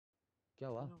क्या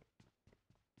हुआ?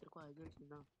 तेरे को आइडिया चाहिए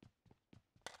ना।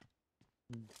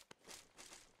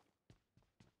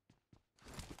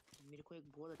 मेरे को एक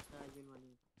बहुत अच्छा आइडिया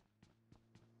मालूम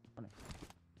कौन है?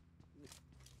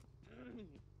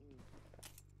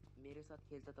 मेरे साथ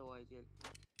खेलता था वो आईजीएल।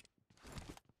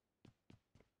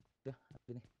 क्या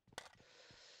अभी नहीं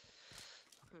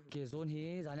के जोन ही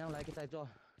जाने वाला के ताई जो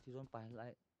ที่ zone ไป来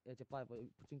也จะไป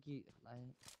पुचिंकी 来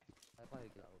ไป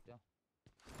के लाओ त्यो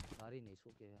गाड़ी नहीं सो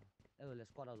के ले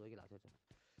स्क्वाड आ के ला जो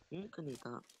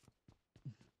कनिका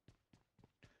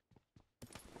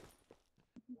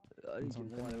गाड़ी की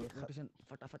मोबाइल नोटिफिकेशन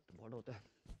फटाफट बोर्ड होता है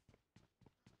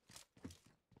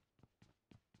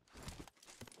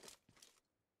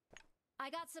I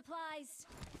got supplies.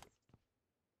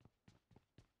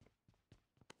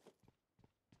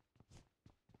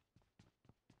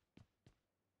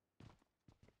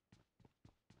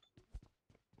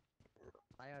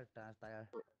 टायर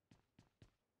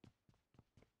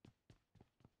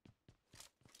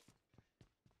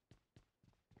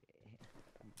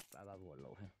बाबा बोल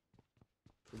लो है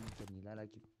तुम तो नीला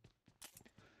लगी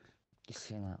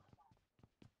किसे ना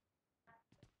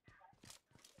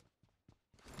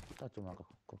ता cuma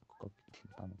kok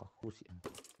tintam kok kusi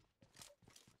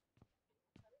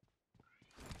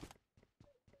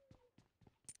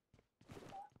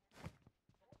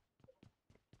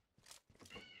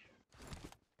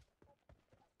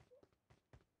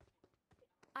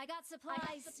I got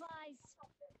supplies.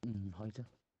 हो छ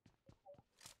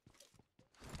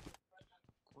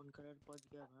कौन कलर पहुंच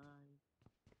गया भाई?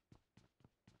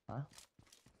 हाँ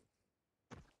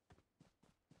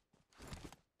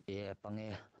ये पंगे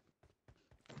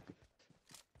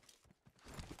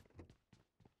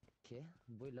के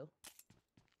बोल लो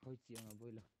हो चिया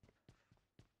बोल लो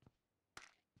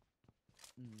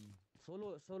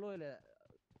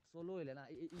solo ile na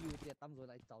iu te tam zo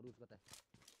lai chau du ka ta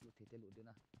lu the te lu de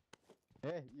na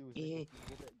Hey, you say A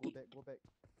go back.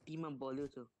 Team अब बोलियो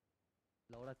तो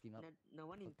laura team up न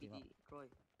one in team PG up Troy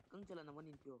Kang चला न one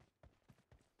in पियो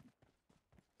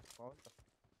Kau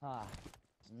ha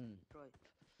Troy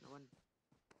न one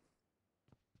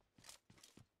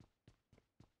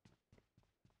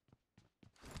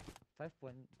 5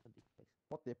 point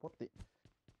pote.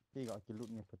 Tiga kilut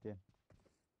ni peten.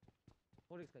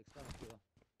 forex ka extra ko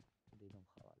de dong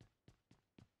khawala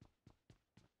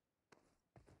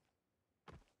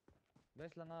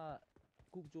bes langa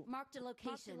cook chu Marked a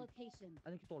location.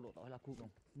 ani ki tolo ta la cook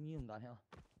dong ni um da ha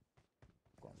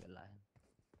quảng về lại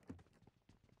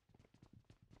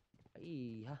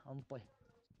ai ha ông poi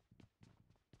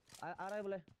ai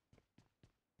boleh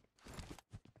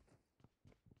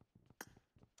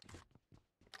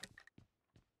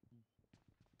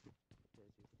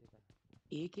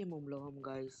एक ही मुमलो हम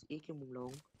guys एक ही मुमलो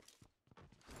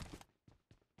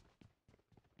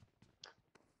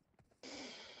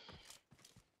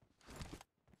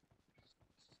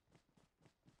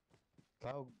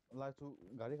Kau lai tu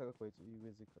gari kagak kau itu you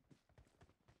basic.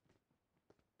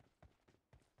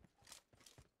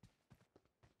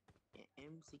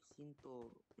 M16 तो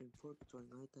M4 पे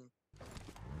चलना था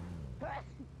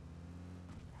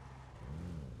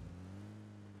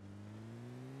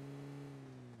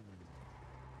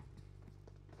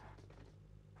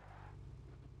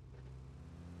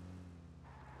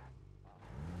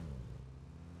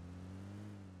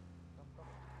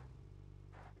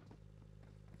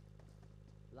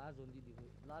last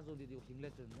zone di di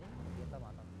singlet ne dia ta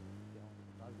mata dia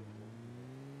last zone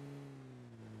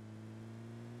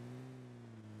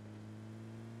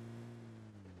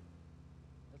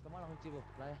ko kemana hon cibo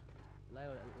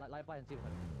lai pa cibo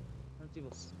hon cibo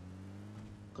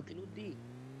कतिलुद्दी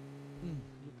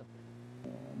luta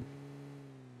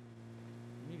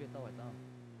mi beta wa ta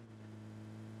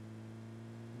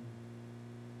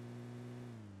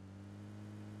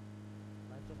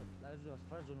lai jo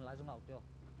first zone lai zone out yo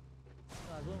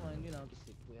na zone ma ni na ki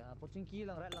sip ya pochin ki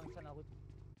lang right lang sana ko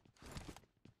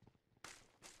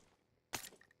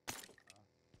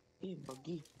ए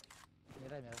बग्गी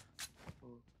मेरा ओ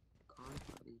कौन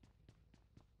सारी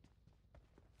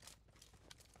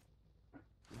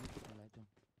lai tu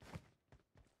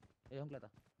không kelihatan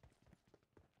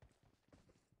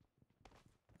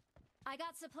I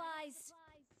got supplies.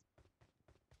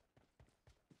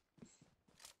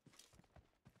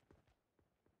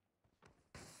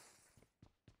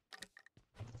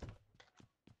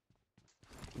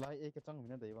 Lai ek chang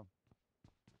mina dei bang.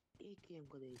 एक game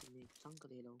को दे ने चंग को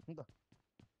दे लो Entah.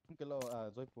 Mungkin lo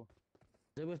Joypo.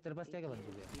 terpas क्या बन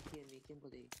चुके हैं एक गेम को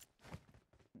दे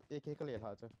Ek kali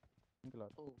lah aja. Mungkin lo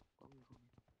ओ कौन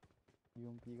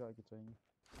yung tiga kita ini.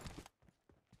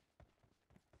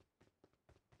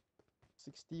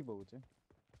 60 bầu chứ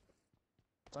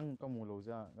chẳng có mù lầu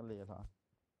ra cái lệ thà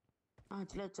à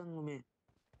chỉ là chân mà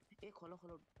ê khó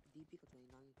DP cái chỗ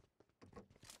này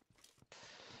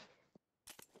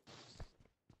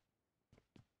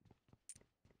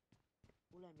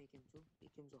ula me kem chu e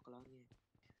kem zo kala nge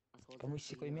asol Kamu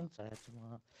isi ko imen saya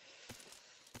cuma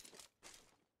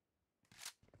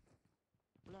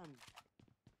ulam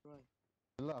rồi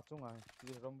là chung ai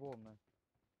đi rambo này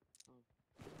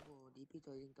bo DP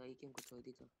cho ding ta e kem ko choi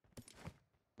đi cho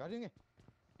cái gì nghe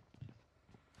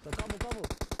kamu kamu.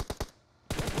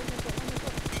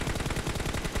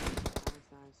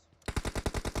 nice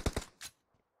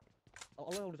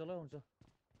Allah udah.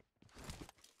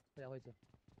 Ya hoy chứ.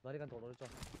 Lari kan tolong cho.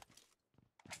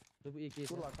 Coba iki.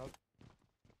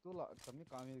 tôi là kami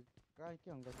kami cái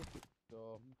hàng cái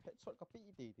headshot cái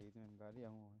pi thì cái đi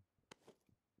ông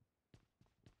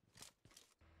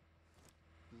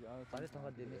Tadi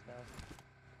tanggal Demis tahu.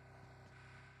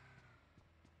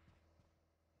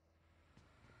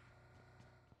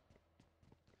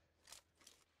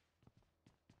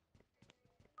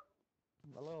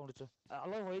 Allah udah cho.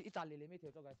 Allah hoy Italy le में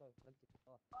थे तो guys lagi.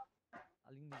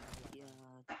 Aling ni. ya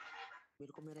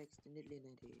मेरे को मेरा extended लेना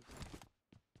है रे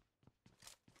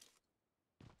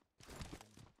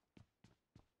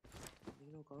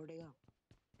लेकिन कवर देगा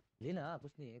लेना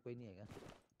कुछ नहीं है कोई नहीं है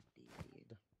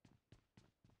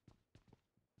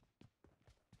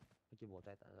कि बहुत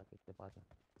है तारा कितने पास है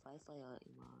 5 ya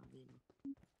ima ni no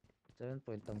 7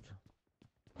 point tam cho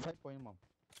 5 point mom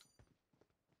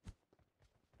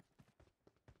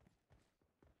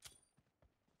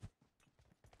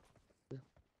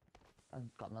anh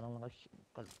cảm nó là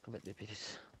cái biệt biệt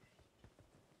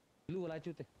lu lại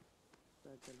chút đi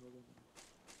चल हो गया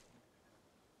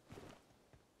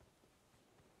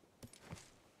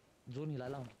zone hi lai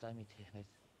lang ki time thi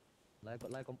guys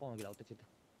lai compound ki lauta chit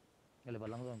ele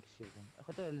balang zone ki shift dam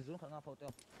khoto el zone khanga photo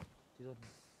ti zone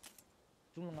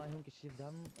chung nga hung ki shift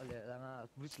dam ele langa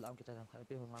bridge lam ki ta khai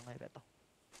pe hung ngai be to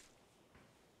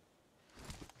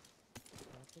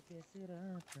baat kaise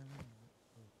rata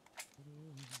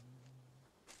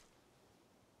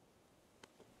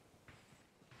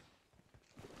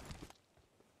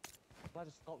ba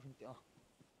stop hin ti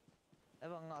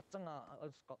eva nga changa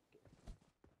stop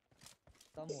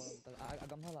tao mua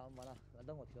agam hala mana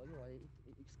ada ngot thiếu rồi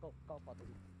scope cao phát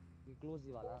thì close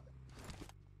gì vào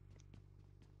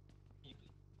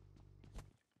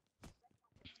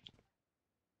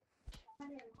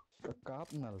cái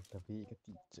cáp nào tapi cái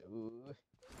tí chữ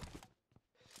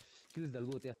kills dal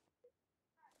gote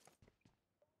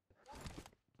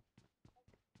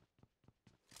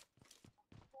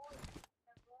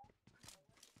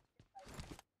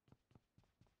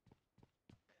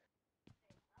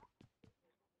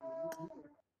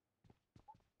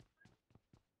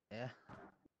yeah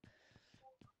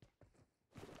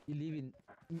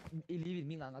 11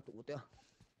 mi nga tu te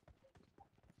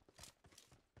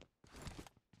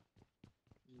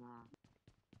na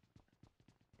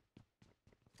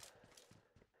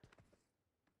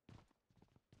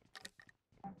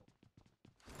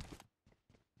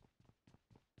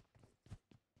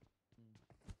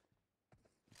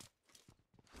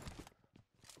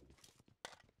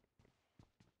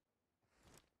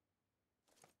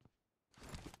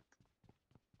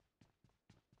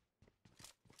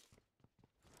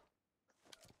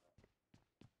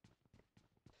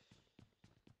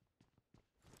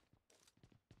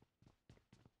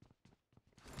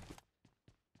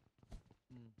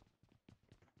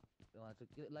mà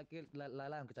cái lại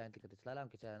làm cái trái thì cái lại làm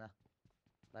cái trái na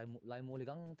lại mua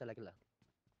ligang te lại cái là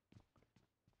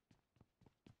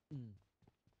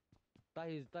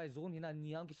tai zone hina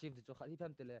niang ki shift cho khali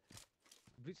pham tele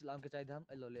bridge lam ke chai dham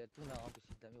elo le tu na ang ki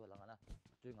shift dami wala ngana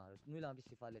chui nga nui lam ki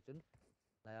sifa le chun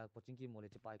la ya coaching ki mole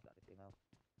che pai ka te nga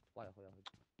pai ho yang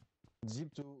jeep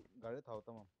chu gari thau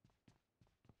tamam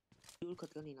fuel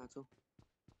khat ka ni na cho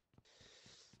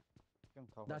kem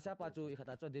thau da sa pa chu I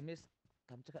khata cho demis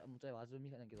tham cha mu chai wa zu mi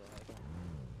khan ki ro ha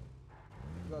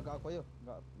gak có yêu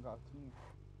gak thing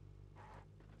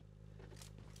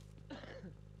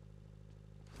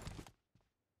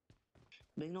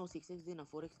bank no 6x देना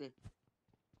 4x दे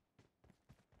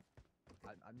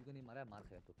आदमी को नहीं मारा मार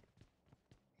खाया तो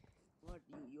what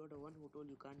you're the one who told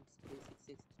you can't spray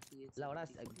 6x 3x la hora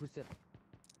guset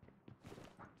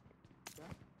क्या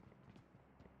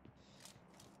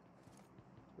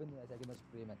when I say must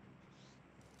spray man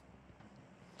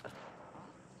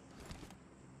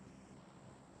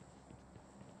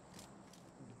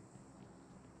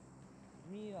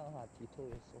mi ha T-2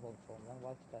 so from lang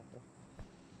wa ta to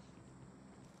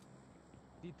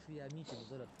T3 mi chỉ một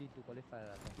giờ T2 qualify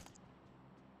là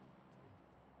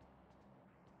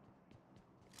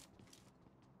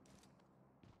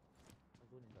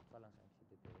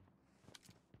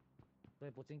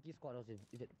rồi bộ chính kỹ squad rồi thì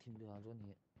ít team được hàng rồi nhỉ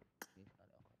nhỉ anh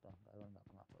em có toàn cái bọn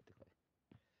ngã phở thì khỏi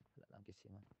là làm cái gì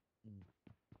mà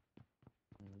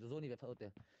rồi về phở thì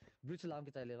bridge làm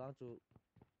cái tài liệu làm chú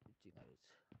chỉ ngay rồi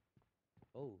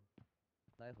oh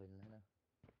lại hồi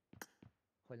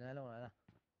này lâu rồi nè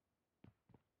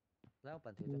lại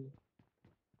bản thế chứ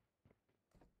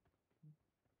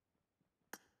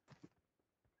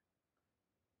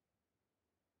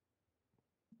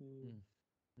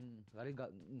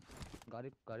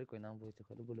गाड़ी कोई नाम बोलते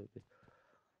खड़े बोलो पे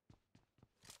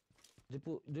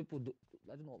Jepu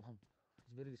I don't know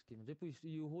it's very risky Jepu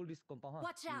you hold this compound huh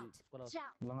Watch out! Watch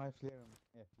out! Langai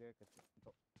flare flare ka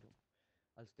to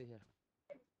I'll stay here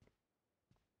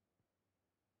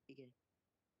ठीक है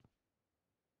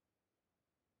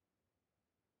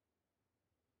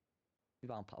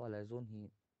ibang pha wala zone hi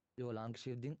yo lang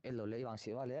shielding elo le ibang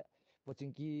si wale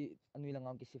pochin ki anui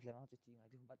langam ki shift lang chi ngai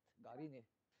di but gari ni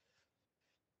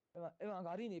ema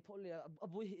gari ni phol le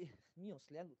abui hi mi os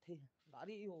le lu the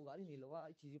gari ni lo wa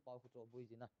chi ji pa khu to bui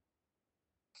ji na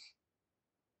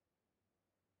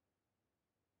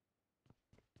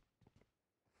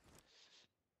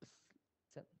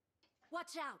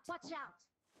Watch out! Watch out!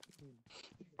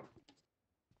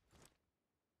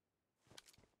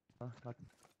 bắt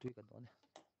truy cả đó này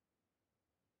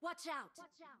Watch out!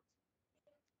 Watch out!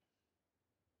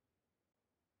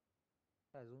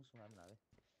 cái zoom xuống em lại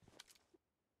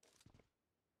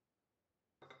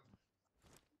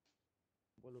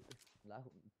बोलो पे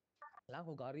लाख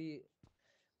हो गाड़ी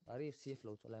safe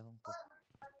lo चला không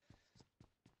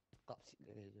cặp xịn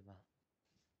cái gì mà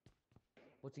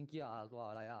bố chính kia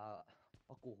qua lại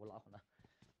cổ của lão nè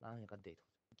lão như cái đấy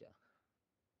thôi kìa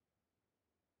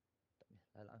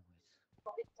lại lão người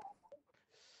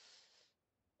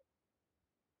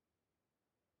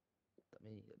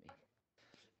tạm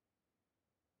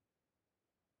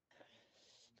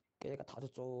cái tháo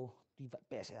cho đi vận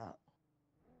bè sẽ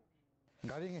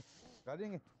garing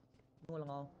mua là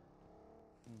ngon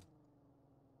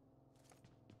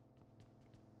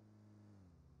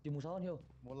chỉ mua sáu nhiêu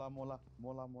mola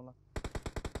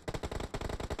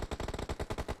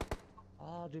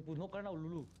rồi bùn hốc cái nào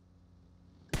lulu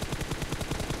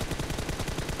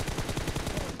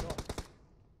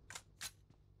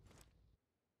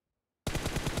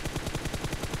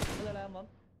đây mắm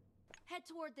Head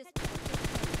toward this.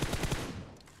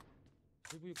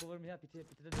 rồi bùi cover mình pite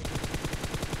đây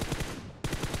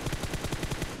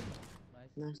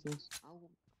nice nice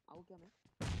आओ क्या मैं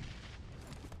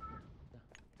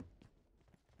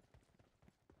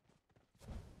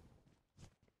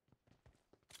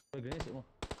rồi grenade sih mau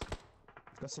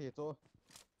kasi ito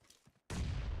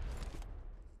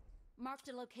Marked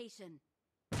a location.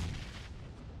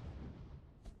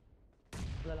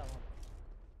 đây là ngon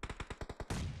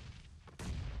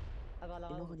agak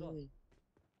lang ino ako kanyo to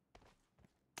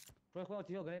rồi kau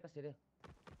tiyo grenade kasi deh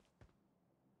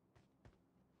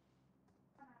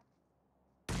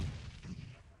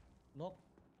knock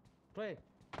rồi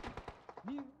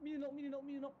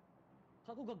mini knock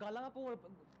aku gagalang ako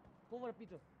cover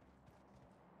pito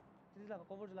sini lah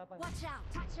cover je lapan Watch out!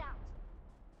 Watch out!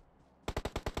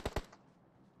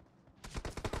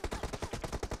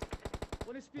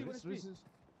 one HP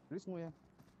risk mo yan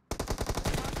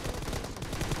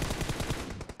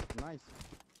nice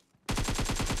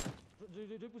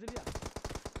rồi push dia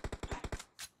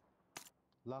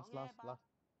last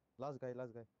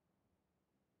guy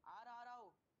आ रहा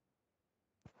हूँ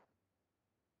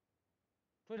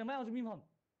rồi thằng mai mìm hầm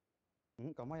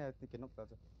kamay ay kinok ta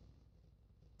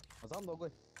azam dogoy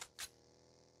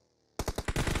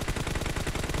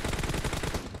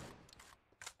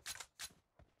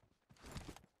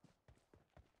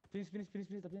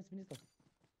finish tao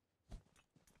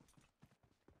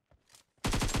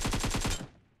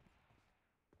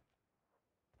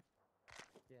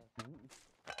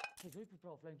thế rồi phụ pro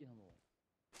offline kia hả mồ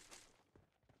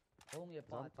không ye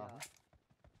pa ta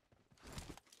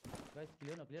guys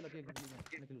clear là kia cái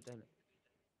lụt tay lại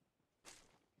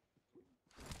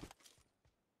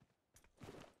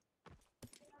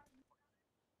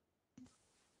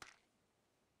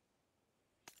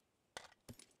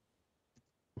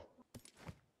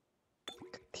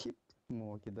tip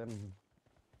mo kidan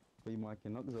pai ma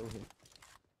kinok zo he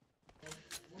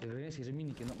rồi cái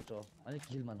mini kia nó cho anh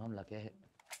kill man hom là cái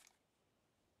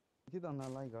kidan na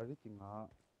lai gari tinga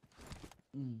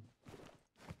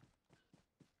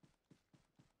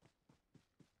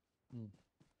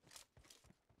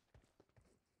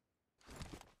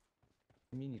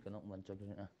mini cái nó mình cho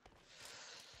bên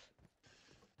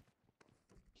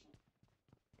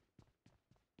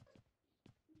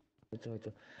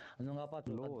Itu. Ano nga pa to?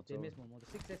 Low, Kad temes mo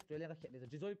 6x Australia ka khet dito.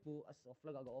 Jijoy pu as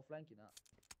offline aga offline kina.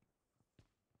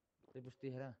 Te pusti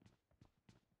hera.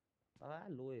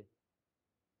 Loe.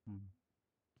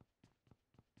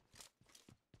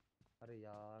 अरे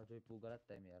यार जो पू गलत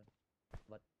time यार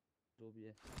but जो भी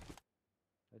है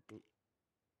तो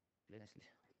लेने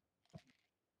इसलिए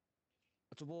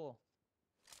अच्छा वो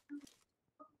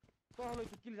तो हम लोग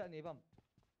तो किल जाने बम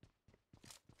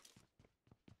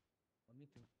मम्मी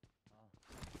तुम हाँ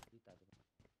इतना तो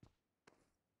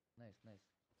nice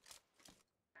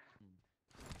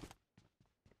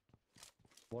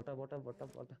water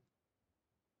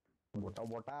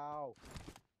Botao.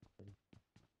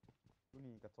 Cái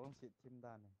này cả trốn xịt chim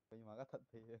đàn này, bây mà cái thật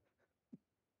thì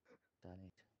जाने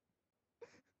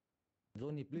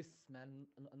Johnny please man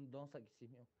dong sa kisi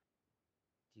mo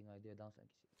tinga idea dong sa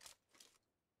kisi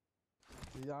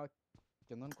chỉ ra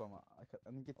cái nón quả mà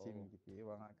anh cái chim cái gì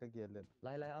và cái kia lên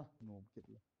lai à nôm cái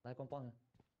lên lai compound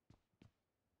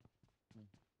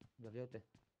gặp nhau thế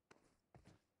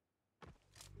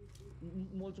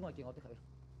mol chung ai kinh ngọt thế khai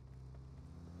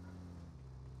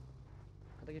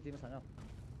cái team sang nhau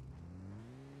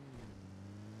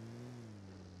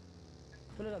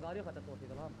thôi là गाड़ी खाता तो ठीक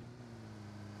है हम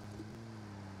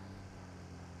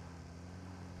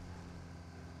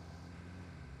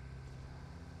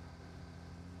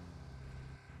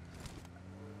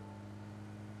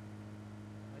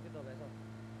तो वैसा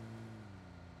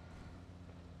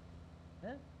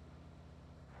हैं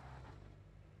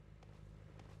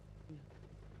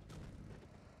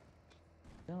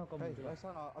यहाँ कम hey मुझे lại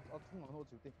sao ở thung ở hồ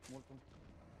chịu đi mua tung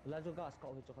ला जो gas का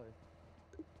हो चुका है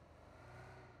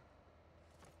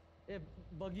ए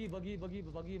बगी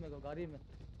में गाड़ी में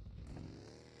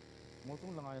mua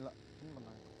tung là ngày tung là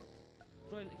ngày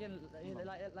rồi cái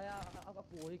lại áp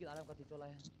cụ ấy cái làm cái cho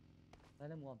lại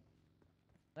này muam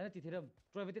này thì thêm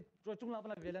rồi vậy rồi chúng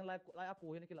là về lại áp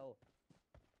cụ ấy cái lão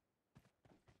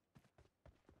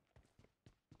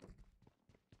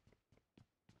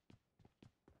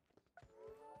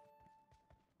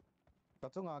cả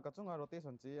chung à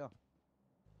rotation chỉ à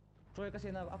rồi cái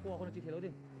xe nào áp cụ họ thì thêm đi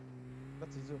cái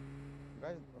chỉ chứ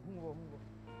cái hung vô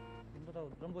chúng ta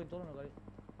râm bôi tôi nó cái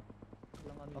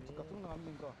lang ăn cả chung là ăn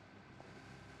mình cơ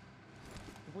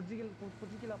Pubg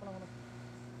apa nama?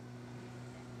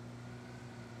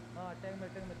 Tank में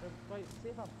try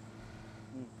safe हम.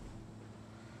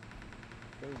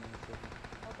 đây mình sẽ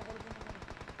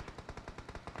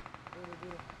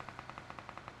Dulu.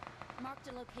 Marked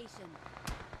a location.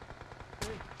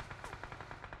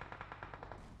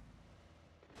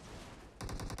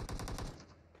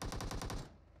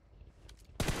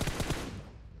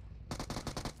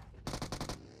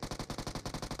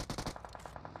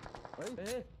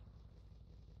 Eh,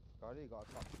 가리가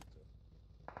딱 있죠.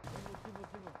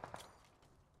 tiba.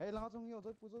 Hey, lang trong nhiều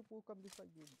rồi pu come this side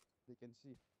they can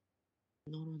see.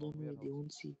 No, don't worry, they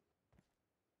won't see.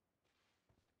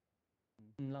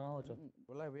 Lang ho cho.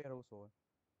 Wala warehouse rồi.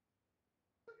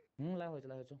 Lai ho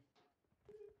cho.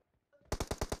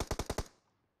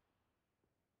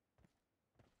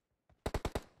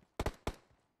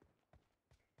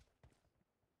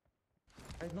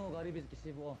 Guys, no गाड़ी भी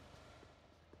किसी वो.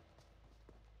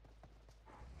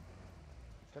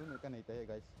 Chal मेरे का नहीं था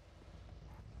guys.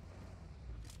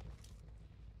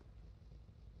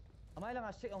 Amai lang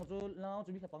asik ang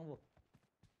tu bisa pang bo.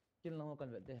 Kin lang ho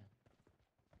kan vet de.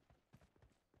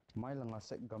 Mai là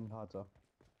sẽ gầm tha cho.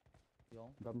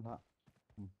 Yong. Gầm tha.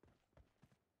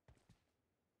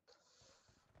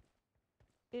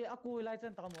 Eh, aku lai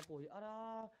chen takam aku.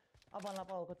 Ara, aban la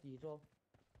pa ko ti cho.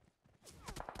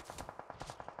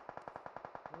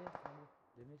 Eh, namu,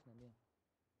 damage na niya.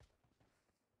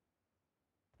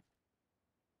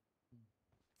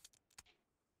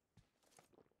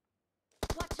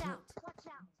 Watch out!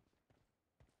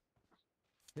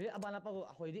 Eh, aban la pa ko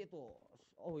ako di to.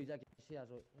 Oh, ja siya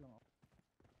so. Lang.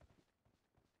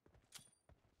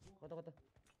 Kata.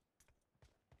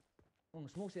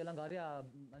 Smoke siya lang gari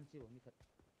ansi wo mi khat.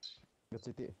 Cái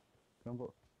gì thế? Gầm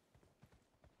bộ.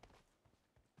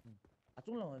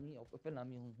 Chung lang mi open na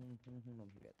mi hung nom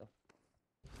hi to.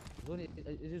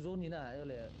 Zone ni na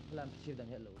le lam shift dang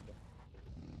hello to.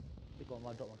 Ti ko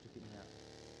ma drop ma chiti na.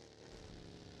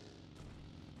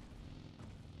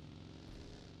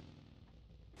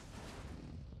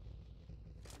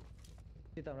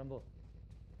 Ti tam rambo.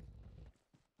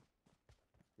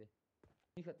 De.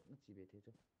 Mi khat na chi be the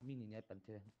cho. Mi ni ne pan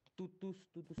the. Tu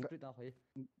street na khoi.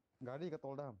 Gari cái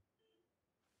tol đam.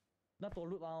 Na to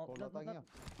lut vào. Tol ta nghe.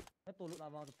 Na to lut na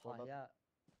vào to phai ya.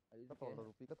 Cái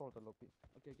tol là lupi.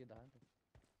 Okay, dahan to.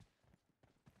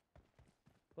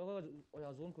 Ko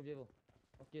ya zone ko jevo.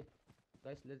 Okay.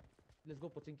 Guys, Let's go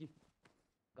Pochinki.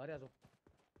 गाड़ी आ जाओ.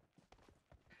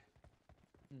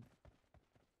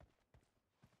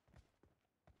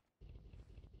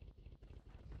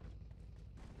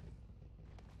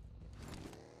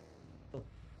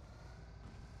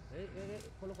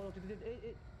 follow.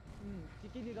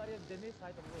 Kiki ni गाड़ी देने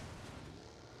side हम लोग.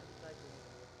 Side.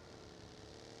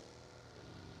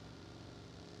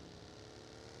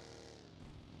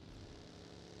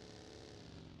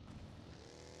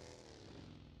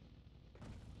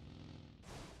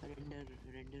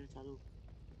 Render चालू.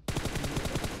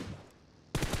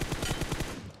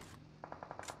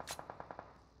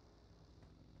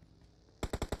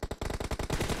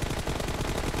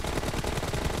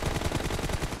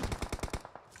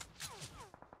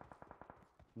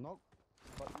 Knock,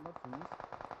 but not finish.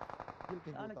 Kill ke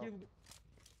Ana gota. kill.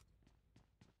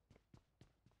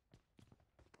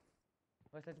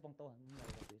 Vai sair de pontão, não é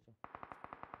isso.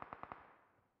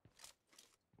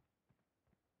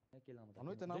 É que lá,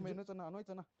 Anoi chana, me anoi chana, anoi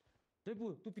chana.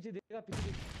 Tu पीछे देगा पीछे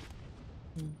देख.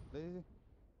 Dei.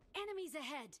 Enemies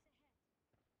ahead!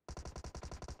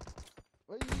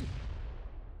 Oi.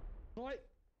 Noi.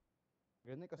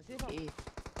 Grenade ka. Nasib ए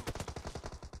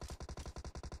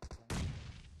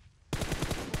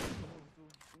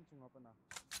Chung chung apa na?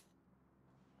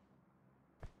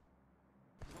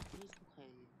 Knock finish को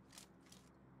खाए.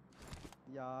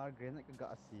 Yaar, grenade ka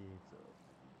gas sih.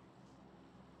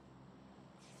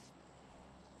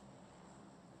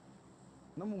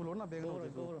 Namu lo na beng lo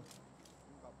Cover. tu.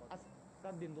 As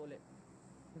kan din dole.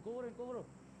 Cover.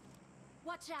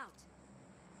 Watch out!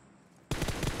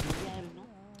 मजा आया no.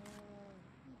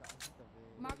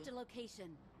 Marked a location.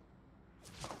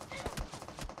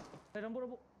 Rambo.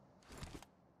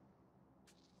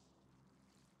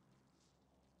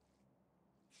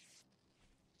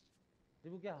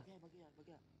 Ribu क्या?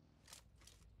 बगिया.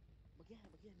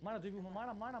 मारा रिबू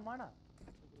मारा.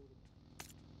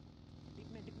 Dip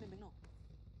में बेंगनो.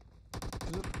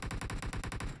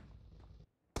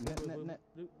 Net.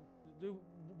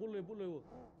 बोले वो.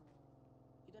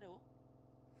 किधर है वो?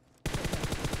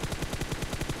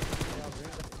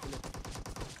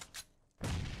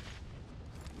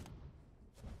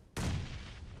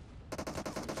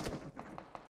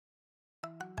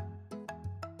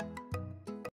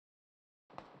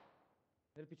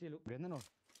 मेरे पीछे लो. Grenade no.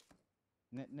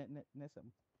 Net sam.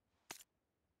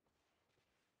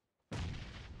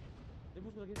 Ribu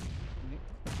को लगे.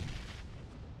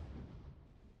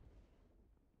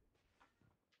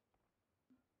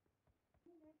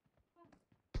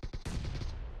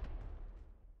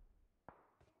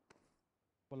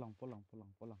 Pulang.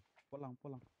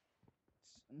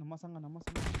 Nama sangat.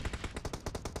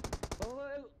 Oh,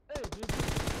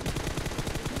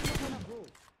 bro.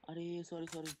 अरे सॉरी.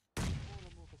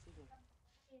 रंबो कैसे गए?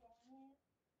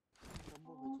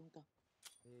 रंबो बचूंगा.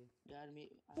 यार मैं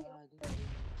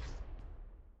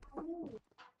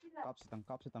Kap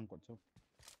sitang kot so.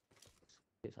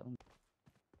 Kita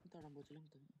rambut jelang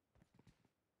tuh.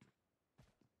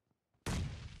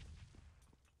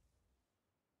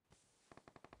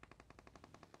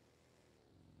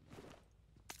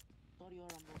 Sorry your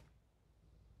rambut.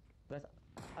 Guys,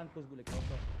 I'm close bullet.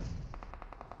 Also.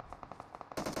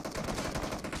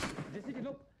 Jesse can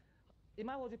look.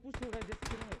 Ima was a push through guys. Jesse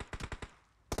can look.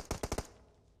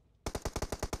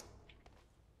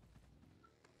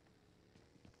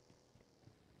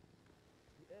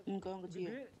 कौन कच्ची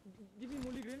है? Give me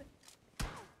molly green.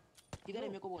 किधर है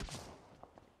मेरे को बोल.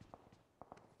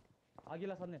 आगे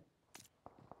ला सामने.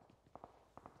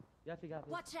 या फिर क्या?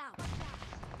 Watch out!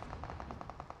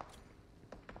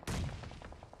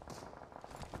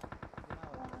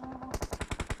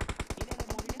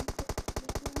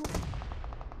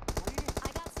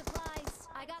 I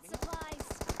got supplies.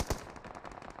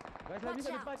 Guys, lagi Watch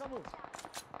sa out. depan kamu.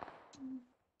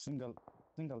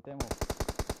 Single temo.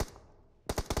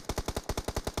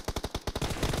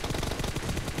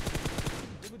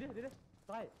 Dia.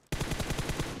 Try.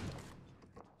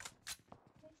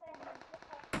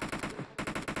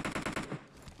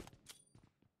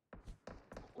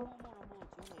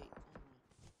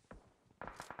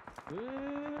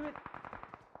 Wait.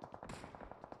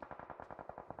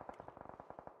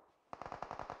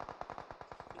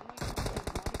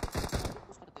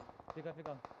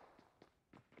 Fika.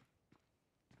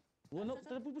 वो no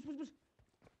push.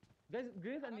 Guys,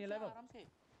 Grace and Eleven. आराम से.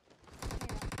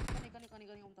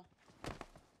 कने उमता.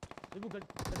 Ribu gad.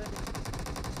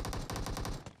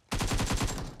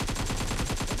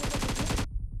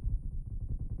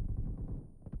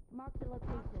 Mark the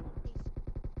location.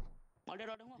 Order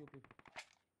हूँ.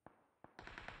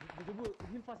 Ribu,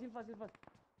 heal fast. You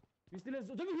still have.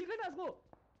 Ribu heal करना इसको.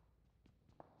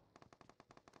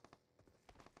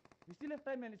 You still have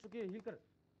time, man. It's okay. Heal कर.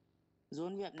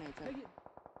 Zone भी अपने इधर देखिए,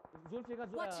 जोन फेंका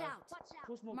जो. Watch out!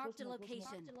 Throw smoke. Marked a Throw smoke.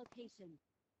 location.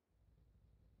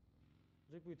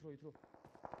 Jai throw.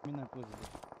 Mina pose.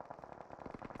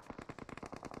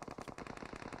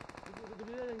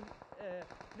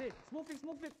 Smoke fix.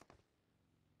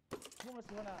 Smoke na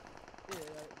sana.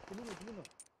 Tulungan.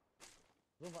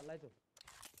 Zone vat light tu.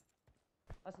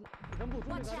 As Rambo tu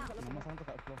Watch ni out. galing Nama sang tu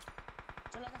kat floor.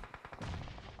 चला जा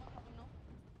no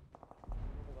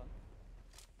bukan.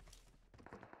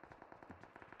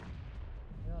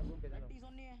 Ya, zone ke dalam. T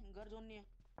zone नहीं है घर zone नहीं है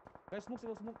Guys, smoke.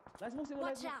 Light smoke.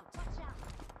 Watch out!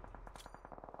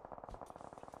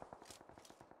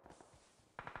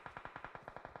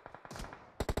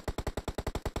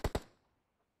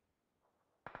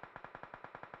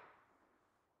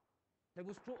 They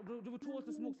will throw us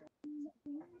the smokes.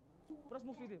 Press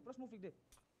smoke feed.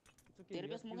 It's okay. तेरे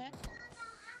पे smoke है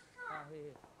Ah,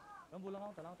 hey. Rambo lang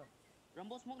out.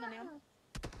 रंबो smoke ना नियम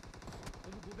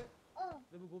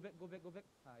They will go back.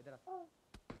 Ah, idhar.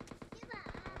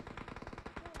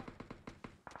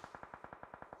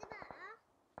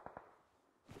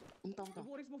 उमता They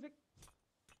will smoke fix.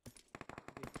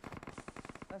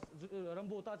 That's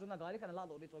Rambo ta chuna gari kana la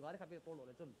lo ni to gari khape to lo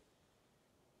le chun.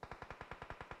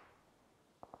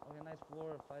 Okay, nice.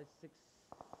 4, 5, 6,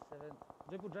 7.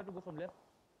 Jaipur, try to go from left.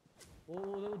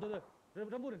 Oh, the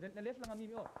Rambo, the left lang ami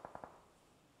mi oh.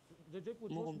 Jaipur,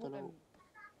 throw Move smoke him and.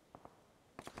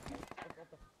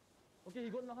 Up. Okay, he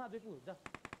got na ha Jaipur. Ja.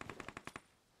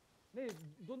 No,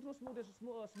 don't throw smoke.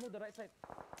 Smoke the right side.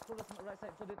 Throw the right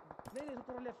side. So no,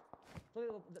 throw left. So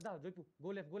da Jaipur, go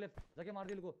left. जाके मार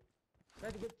दे लोगो. Try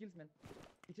to get kills, man.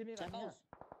 पीछे में एक आदमी है.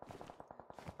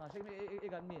 हाँ, शेख में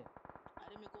एक आदमी है.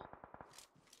 अरे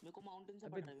मेरे को माउंटेन से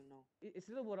अबे, पड़ ड्राइविंग नाउ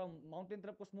इसलिए तो बोल रहा हूँ माउंटेन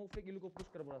तरफ को स्मोक फेंक ये लोग को पुश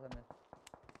कर बोला था मैं.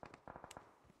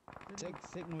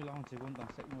 Sek nui lang segun tang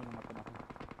sek nui lang makan aku.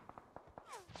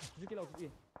 तुझे क्या लगता है?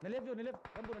 न लेफ्ट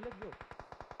Rambo न लेफ्ट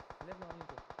ना आने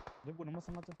को. Dia pun nama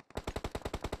sangat tu.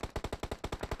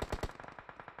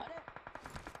 अरे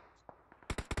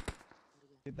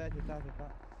Kita.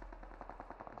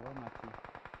 Jauh mati.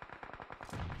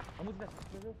 Kamu sudah.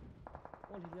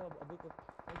 Oh dia abu ko.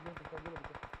 Oh dia tu kau boleh.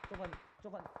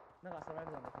 Coba nak asal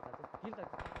ada yang kita tu. Kill tak.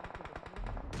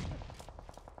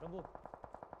 Rambo.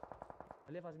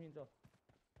 Left as min tu.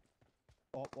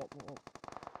 Op.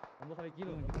 Rambo kali kill.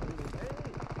 Kita Hey.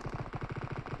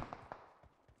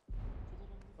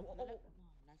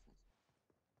 Nice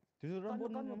Tu Rambo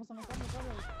Kamu. nama sangat.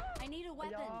 I need a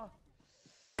weapon. Ayah.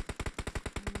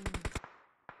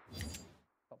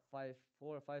 Top 5,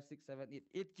 4, 5, 6, 7, 8.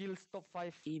 8 kills, top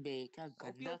 5. EBay क्या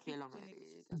गंदा okay, खेला कोई मैं नहीं।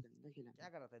 क्या गंदा खेला क्या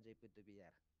कर रहा था जयपुर तो भी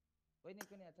यार. कोई नहीं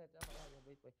अच्छा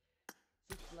wait.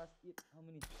 6 plus 8 how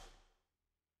many?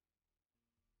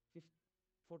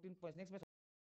 14 points. Next match